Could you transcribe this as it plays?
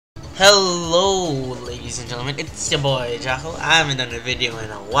Hello, ladies and gentlemen, it's your boy Jaco. I haven't done a video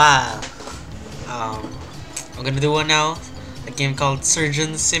in a while. I'm gonna do one now. A game called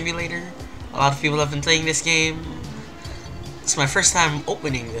Surgeon Simulator. A lot of people have been playing this game. It's my first time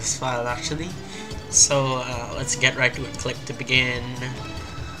opening this file actually. So let's get right to it. Click to begin.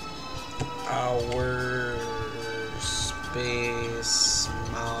 Our space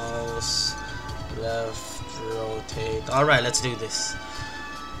mouse left rotate. Alright, let's do this.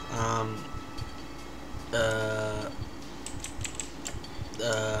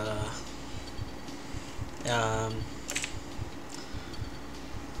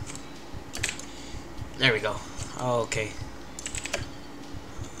 There we go. Okay.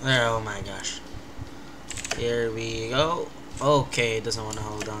 There, oh my gosh. Here we go. Okay, it doesn't want to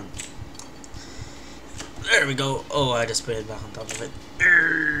hold on. There we go. Oh, I just put it back on top of it.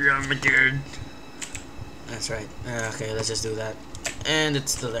 I'm a kid. That's right. Okay, let's just do that. And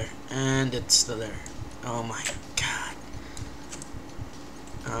it's still there. And it's still there. Oh my god.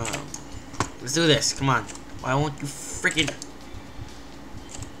 Let's do this. Come on. Why won't you freaking...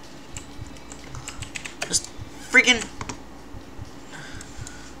 Just freaking...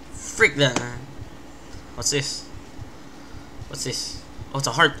 Freak that, man. What's this? What's this? Oh, it's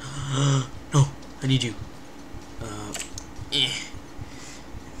a heart. No, I need you.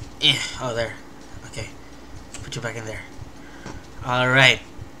 Oh, there. Okay. Put you back in there. Alright.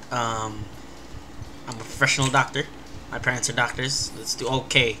 I'm a professional doctor. My parents are doctors. Let's do...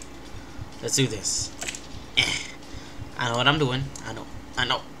 Okay. Let's do this. I know what I'm doing. I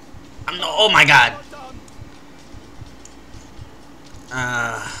know. Oh my god.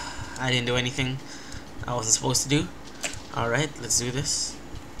 I didn't do anything I wasn't supposed to do. Alright, let's do this.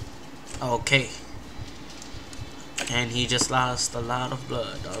 Okay. And he just lost a lot of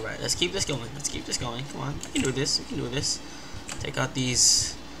blood. Alright, let's keep this going. Let's keep this going. Come on. We can do this. We can do this. Take out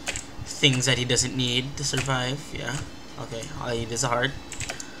these things that he doesn't need to survive. Yeah. Okay. All I need is a heart.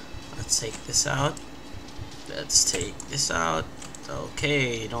 Let's take this out. Let's take this out.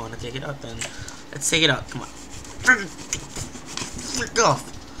 Okay. You don't want to take it out then. Let's take it out. Come on. Frick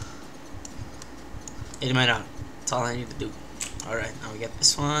off. Get him out. That's all I need to do. Alright. Now we get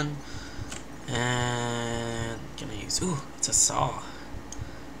this one. And can I use... Ooh, it's a saw.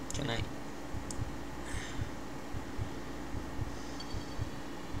 Can I...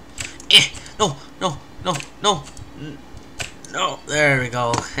 No, no, no, no. No, there we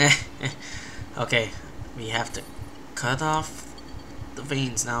go. Okay, we have to cut off the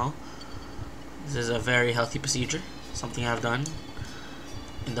veins now. This is a very healthy procedure. Something I've done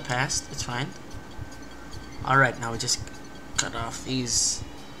in the past. It's fine. Alright, now we just cut off these...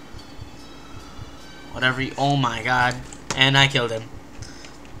 Whatever you... Oh my god. And I killed him.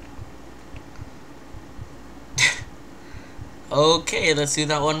 Okay, let's do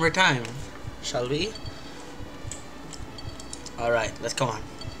that one more time. Shall we? Alright, let's come on.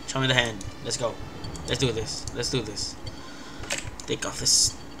 Show me the hand. Let's go. Let's do this. Let's do this. Take off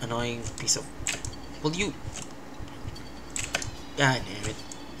this annoying piece of... Will you... God damn it.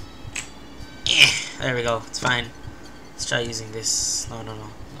 There we go. It's fine. Let's try using this. No.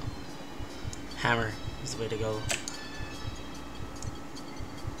 Hammer is the way to go.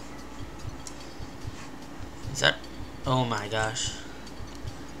 Is that... Oh my gosh.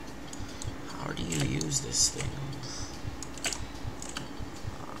 How do you use this thing?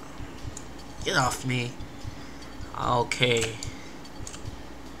 Get off me. Okay.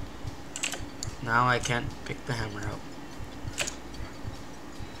 Now I can't pick the hammer up.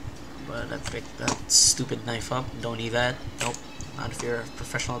 But I picked that stupid knife up. Don't need that. Nope. Not if you're a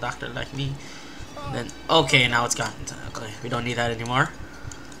professional doctor like me. Then, okay, now it's gone. Okay, we don't need that anymore.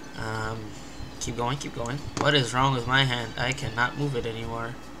 Keep going, keep going. What is wrong with my hand? I cannot move it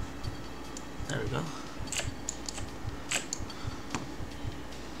anymore. There we go.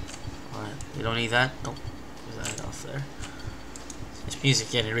 Alright, we don't need that. Nope. Put that off there. This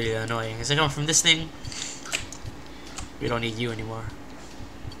music getting really annoying. Is it coming from this thing? We don't need you anymore.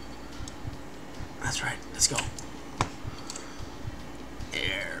 That's right. Let's go.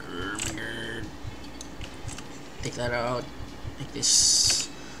 Take that out. Take this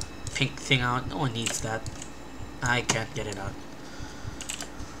pink thing out. No one needs that. I can't get it out.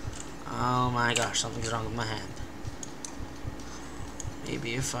 Oh my gosh, something's wrong with my hand.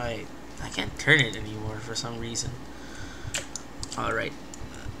 Maybe if I can't turn it anymore for some reason. Alright.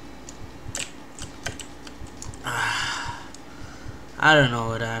 I don't know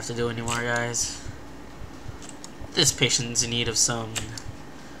what I have to do anymore, guys. This patient's in need of some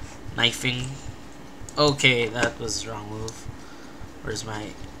knifing. Okay, that was the wrong move. Where's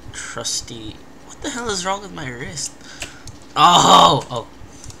my trusty... What the hell is wrong with my wrist? Oh!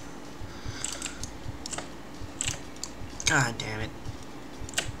 God damn it.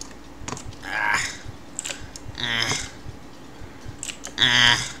 Ah. Ah.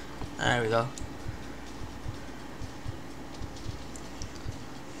 Ah. There we go.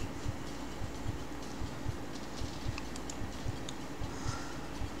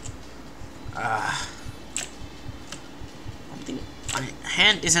 Ah. I think my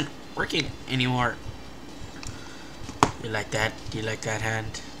hand isn't working anymore. You like that? Do you like that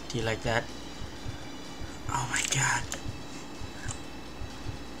hand? Do you like that? Oh my god.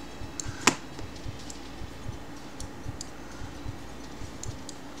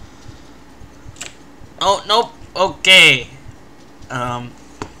 Oh, nope. Okay. Heart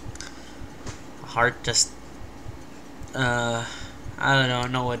just, I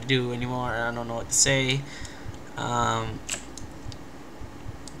don't know what to do anymore. I don't know what to say. I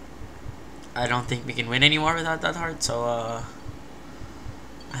don't think we can win anymore without that heart, so,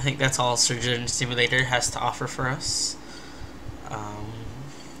 I think that's all Surgeon Simulator has to offer for us.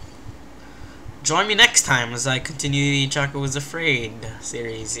 Join me next time as I continue the Jaco was Afraid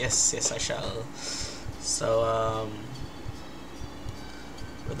series. Yes, yes, I shall. So,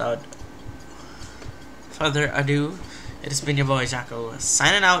 without further ado, it has been your boy Jaco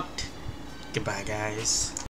signing out. Goodbye, guys.